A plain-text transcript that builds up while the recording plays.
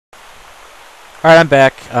Alright, I'm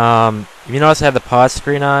back. You notice I have the pause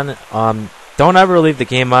screen on. Don't ever leave the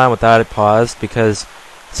game on without it paused because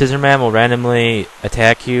Scissorman will randomly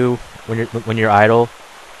attack you when you're idle.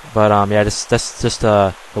 But yeah, that's just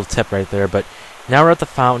a little tip right there. But now we're at the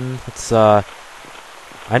fountain. I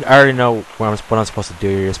already know what I'm supposed to do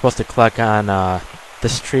here. You're supposed to click on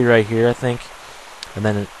this tree right here, I think, and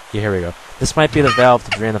then yeah, here we go. This might be the valve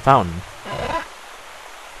to drain the fountain.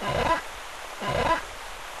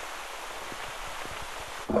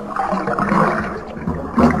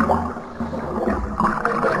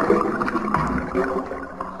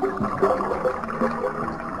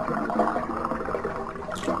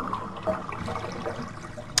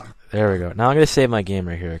 There we go. Now I'm going to save my game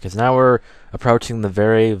right here, because now we're approaching the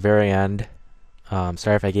very, very end.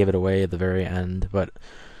 Sorry if I gave it away at the very end, but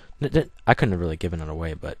I couldn't have really given it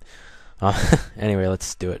away, but anyway,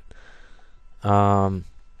 let's do it.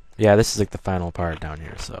 Yeah, this is like the final part down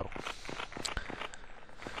here, so.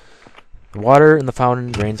 The water in the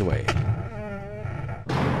fountain drains away.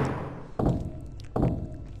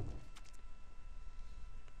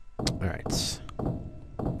 Alright.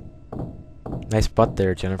 Nice butt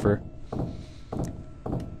there, Jennifer.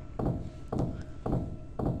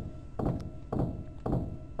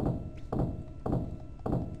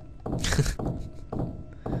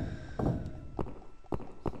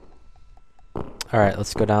 Alright,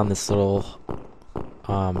 let's go down this little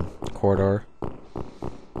corridor.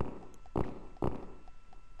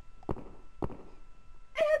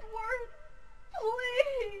 Edward,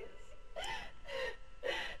 please.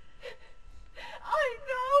 I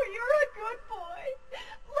know you're a good boy.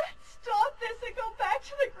 Let's stop this and go back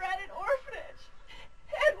to the Granite Orphanage.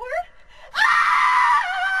 Edward? Ah!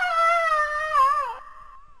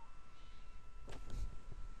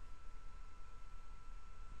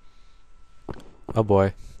 Oh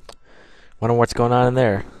boy. Wonder what's going on in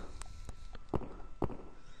there.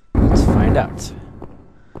 Let's find out.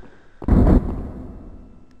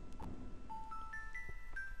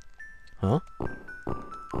 Huh?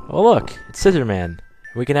 Oh look, it's Scissorman.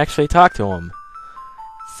 We can actually talk to him.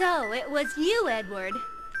 So, it was you, Edward.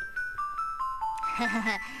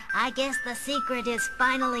 I guess the secret is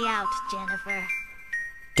finally out, Jennifer.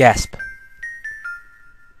 Gasp.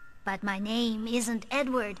 But my name isn't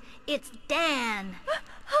Edward, it's Dan.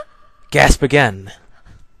 Gasp again.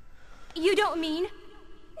 You don't mean...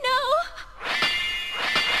 No!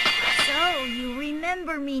 So, you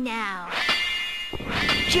remember me now.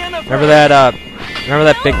 Jennifer! Remember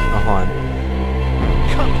that big... Oh, hold on.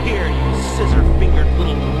 Come here, you scissor-fingered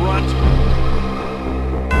little runt.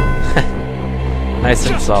 Nice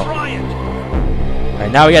Just insult. try it.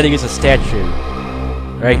 Alright, now we gotta use a statue.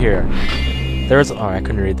 Right here. There's... Oh, I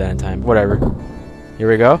couldn't read that in time. Whatever. Here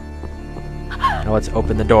we go. Now let's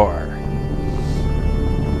open the door.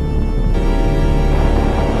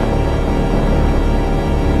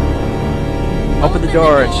 Open the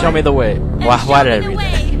door and show me the way. Why did I read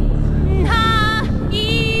that?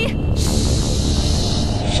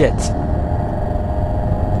 Shit.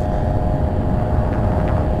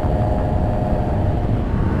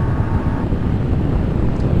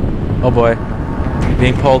 Oh boy.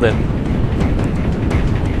 Being pulled in.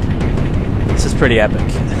 This is pretty epic.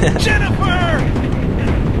 Jennifer!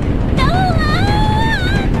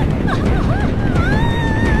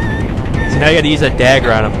 So now you gotta use that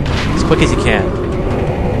dagger on him as quick as you can.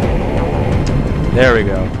 There we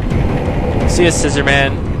go. See ya,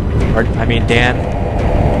 Scissorman. Or, I mean, Dan.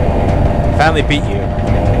 Finally beat you.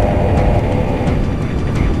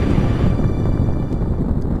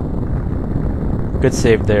 Good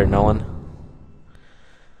save there, Nolan.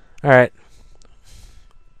 Alright.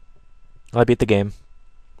 I beat the game.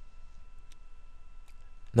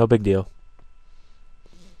 No big deal.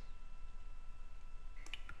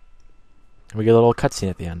 We get a little cutscene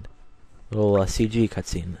at the end. A little CG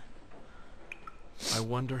cutscene. I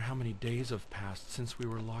wonder how many days have passed since we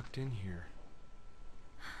were locked in here.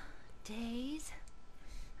 Days?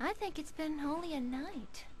 I think it's been only a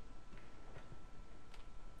night.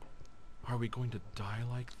 Are we going to die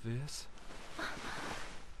like this?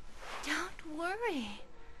 Don't worry.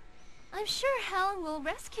 I'm sure Helen will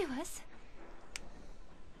rescue us.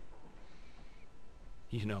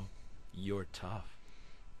 You know, you're tough.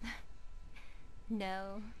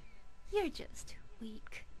 No, you're just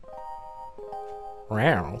weak.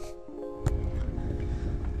 Wow.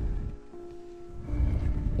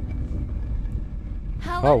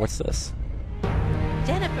 Helen? Oh, what's this?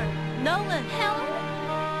 Jennifer, Nolan, Helen?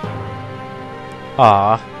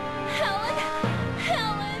 Aw. Helen?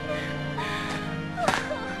 Helen?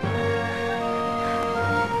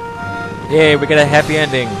 Yay, we got a happy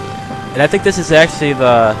ending. And I think this is actually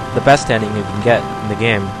the best ending you can get in the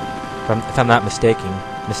game, if I'm not mistaken.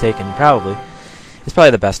 Probably. It's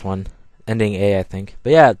probably the best one. Ending A, I think.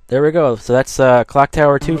 But yeah, there we go. So that's Clock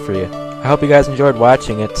Tower 2 for you. I hope you guys enjoyed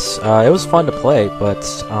watching it. It was fun to play, but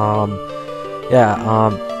yeah,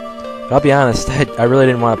 I'll be honest, I really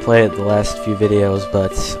didn't want to play it the last few videos,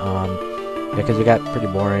 but yeah, because it got pretty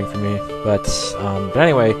boring for me. But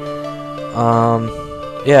anyway,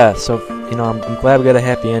 yeah. So I'm glad we got a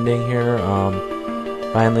happy ending here.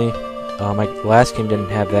 Finally, my last game didn't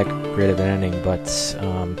have that great of an ending, but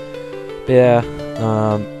yeah.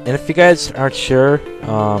 And if you guys aren't sure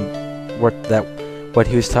what that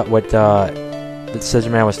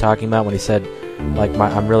Scissorman was talking about when he said like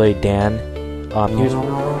I'm really Dan,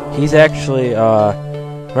 he's actually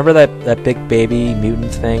remember that big baby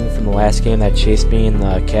mutant thing from the last game that chased me in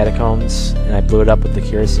the catacombs and I blew it up with the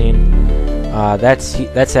kerosene?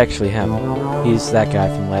 That's actually him. He's that guy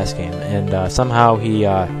from the last game, and somehow he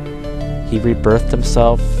rebirthed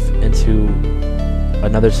himself into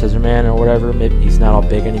another Scissorman or whatever. Maybe he's not all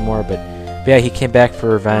big anymore, but yeah, he came back for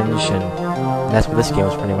revenge, and that's what this game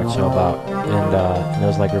was pretty much all about. And it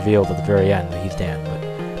was like revealed at the very end that he's Dan. But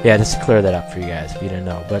yeah, just to clear that up for you guys if you didn't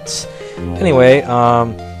know. But anyway,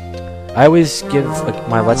 I always give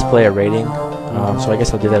my Let's Play a rating, so I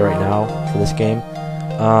guess I'll do that right now for this game.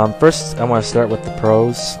 First, I want to start with the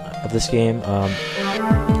pros of this game.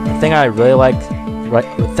 The thing I really liked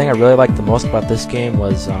the most about this game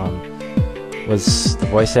was the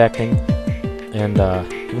voice acting, and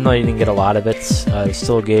even though you didn't get a lot of it, it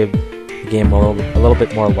still gave the game a little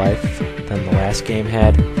bit more life than the last game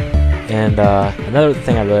had. And another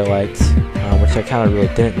thing I really liked, which I kind of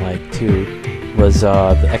really didn't like too, was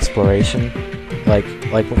the exploration. Like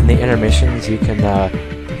in the intermissions, you can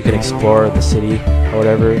explore the city or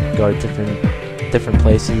whatever, go to different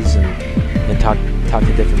places and talk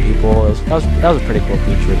to different people. That was a pretty cool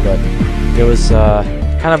feature, but it was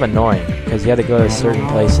kind of annoying because you had to go to certain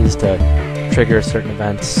places to trigger certain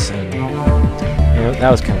events, and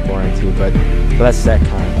that was kind of boring too. But that's that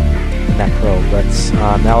pro. But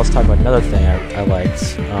now let's talk about another thing I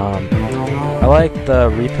liked. I like the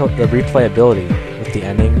replayability with the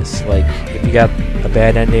endings. Like if you got a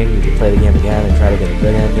bad ending, you can play the game again and try to get a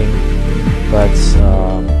good ending. But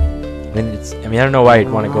I don't know why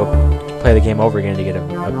you'd want to go play the game over again to get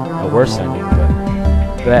a worse ending,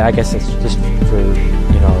 but I guess it's just for the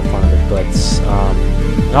fun of it. But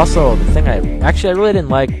and also the thing I really didn't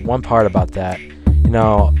like one part about that.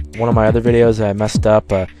 One of my other videos I messed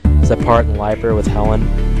up is that part in the library with Helen.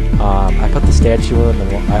 I put the statue in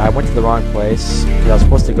I went to the wrong place because I was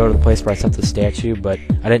supposed to go to the place where I sent the statue, but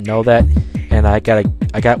I didn't know that, and I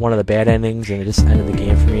got one of the bad endings, and it just ended the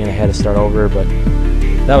game for me, and I had to start over. But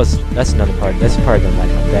that's another part. That's the part I didn't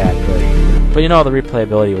like about that. But the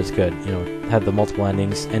replayability was good. Had the multiple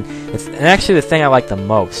endings, and actually the thing I liked the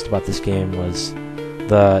most about this game was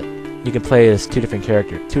you can play as two different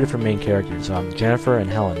main characters, Jennifer and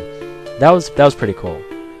Helen. That was pretty cool.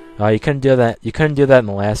 You couldn't do that. You couldn't do that in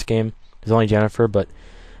the last game. There's only Jennifer, but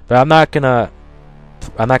I'm not gonna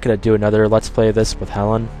do another Let's Play of this with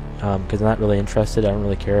Helen because I'm not really interested. I don't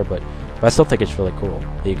really care, but I still think it's really cool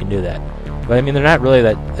that you can do that. But I mean, they're not really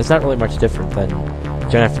that. It's not really much different than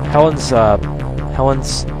Jennifer. Helen's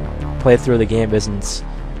playthrough of the game isn't.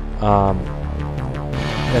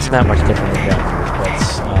 It's not much different than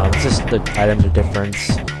Jennifer's, but it's just the items are different.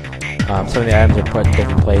 Some of the items are put in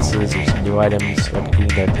different places. There's some new items, like you can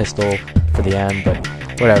get a pistol for the end, but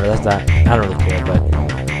whatever. That's not. I don't really care, but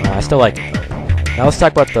I still like it. Now let's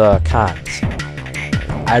talk about the cons.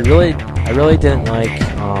 I really didn't like.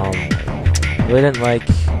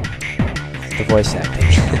 The voice acting.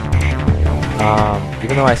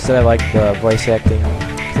 Even though I said I liked the voice acting,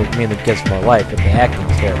 because it gives more life, but the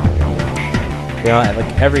acting's terrible.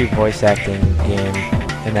 Like every voice acting game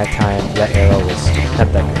in that time, that era was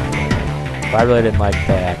not that good. But I really didn't like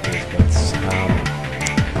the actors. But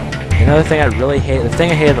another thing the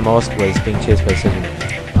thing I hated the most was being chased by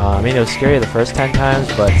Scissorman. It was scary the first 10 times,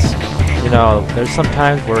 but there's some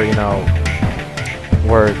times where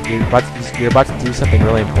where you're about to do something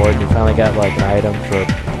really important. You finally got like an item for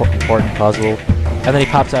an important puzzle, and then he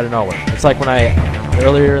pops out of nowhere. It's like when I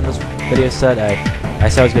earlier in this video said I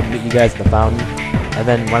said I was gonna meet you guys at the fountain, and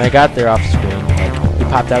then when I got there off screen, like he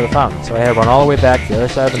popped out of the fountain. So I had to run all the way back to the other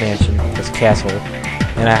side of the mansion, this castle,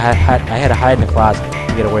 and I had to hide in the closet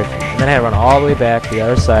to get away from it. And then I had to run all the way back to the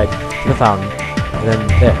other side to the fountain, and then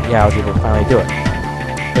I was able to finally do it.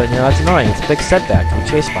 But that's annoying. It's a big setback to be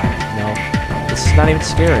chased by it. It's not even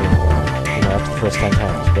scary anymore, after the first 10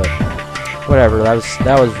 times. But whatever, that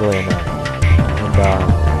was really annoying.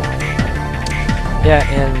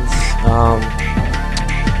 And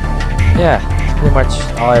Yeah, that's pretty much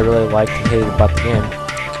all I really liked and hated about the game.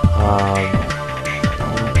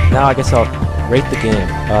 Now I guess I'll rate the game.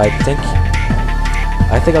 I think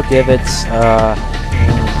I'll give it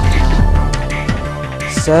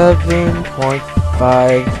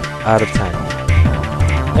 7.5 out of 10.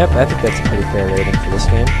 Yep, I think that's a pretty fair rating for this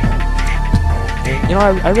game. And, you know,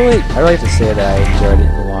 I really have to say that I enjoyed it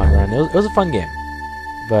in the long run. It was a fun game,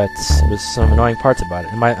 but there was some annoying parts about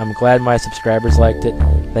it. And I'm glad my subscribers liked it.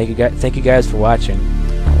 Thank you guys for watching.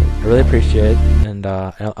 I really appreciate it, and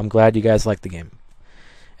I'm glad you guys liked the game.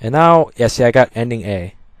 And now, yeah, see, I got ending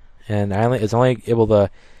A, and I was only able to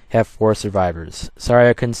have 4 survivors. Sorry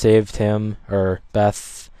I couldn't save Tim or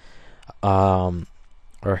Beth,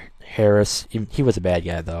 or Harris. He was a bad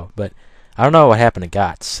guy though, but I don't know what happened to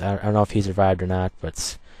Gotts. I don't know if he survived or not,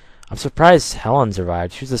 but I'm surprised Helen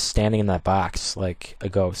survived. She was just standing in that box like a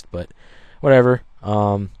ghost, but whatever.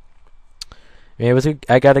 I mean,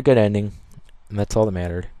 I got a good ending, and that's all that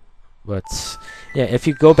mattered. But yeah, if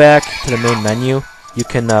you go back to the main menu, you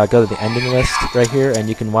can go to the ending list right here, and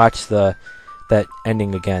you can watch that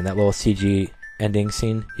ending again, that little CG ending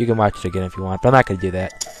scene. You can watch it again if you want, but I'm not gonna do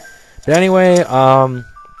that. But anyway,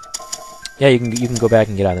 yeah, you can go back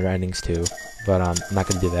and get other endings too, but I'm not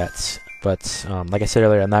gonna do that. But like I said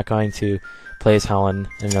earlier, I'm not going to play as Helen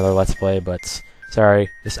in another Let's Play. But sorry,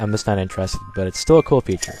 I'm just not interested. But it's still a cool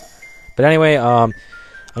feature. But anyway, I'm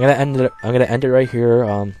gonna end it right here.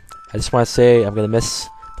 I just want to say I'm gonna miss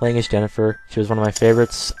playing as Jennifer. She was one of my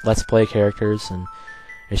favorites Let's Play characters, and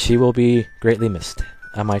she will be greatly missed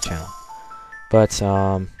on my channel. But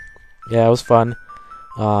yeah, it was fun.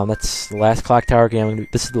 That's the last Clock Tower game.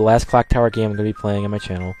 This is the last Clock Tower game I'm gonna be playing on my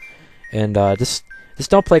channel, and just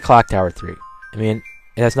don't play Clock Tower 3. I mean,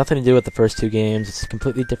 it has nothing to do with the first 2 games. It's a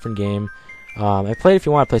completely different game. I played if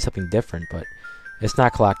you want to play something different, but it's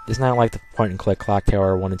not like the point and click Clock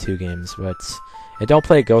Tower 1 and 2 games. But and don't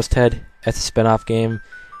play Ghost Head. That's a spin-off game.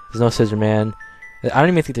 There's no Scissorman. I don't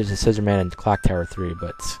even think there's a Scissorman in Clock Tower 3.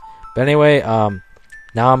 But anyway,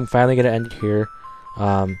 now I'm finally gonna end it here.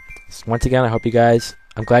 Once again,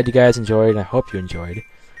 I'm glad you guys enjoyed, and I hope you enjoyed.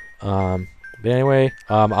 But anyway,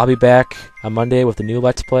 I'll be back on Monday with a new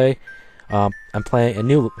Let's Play. I'm playing a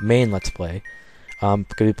new main Let's Play. I'm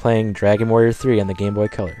going to be playing Dragon Warrior 3 on the Game Boy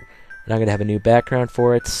Color. And I'm going to have a new background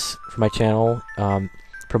for my channel,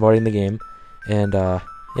 promoting the game. And,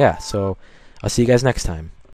 yeah, so I'll see you guys next time.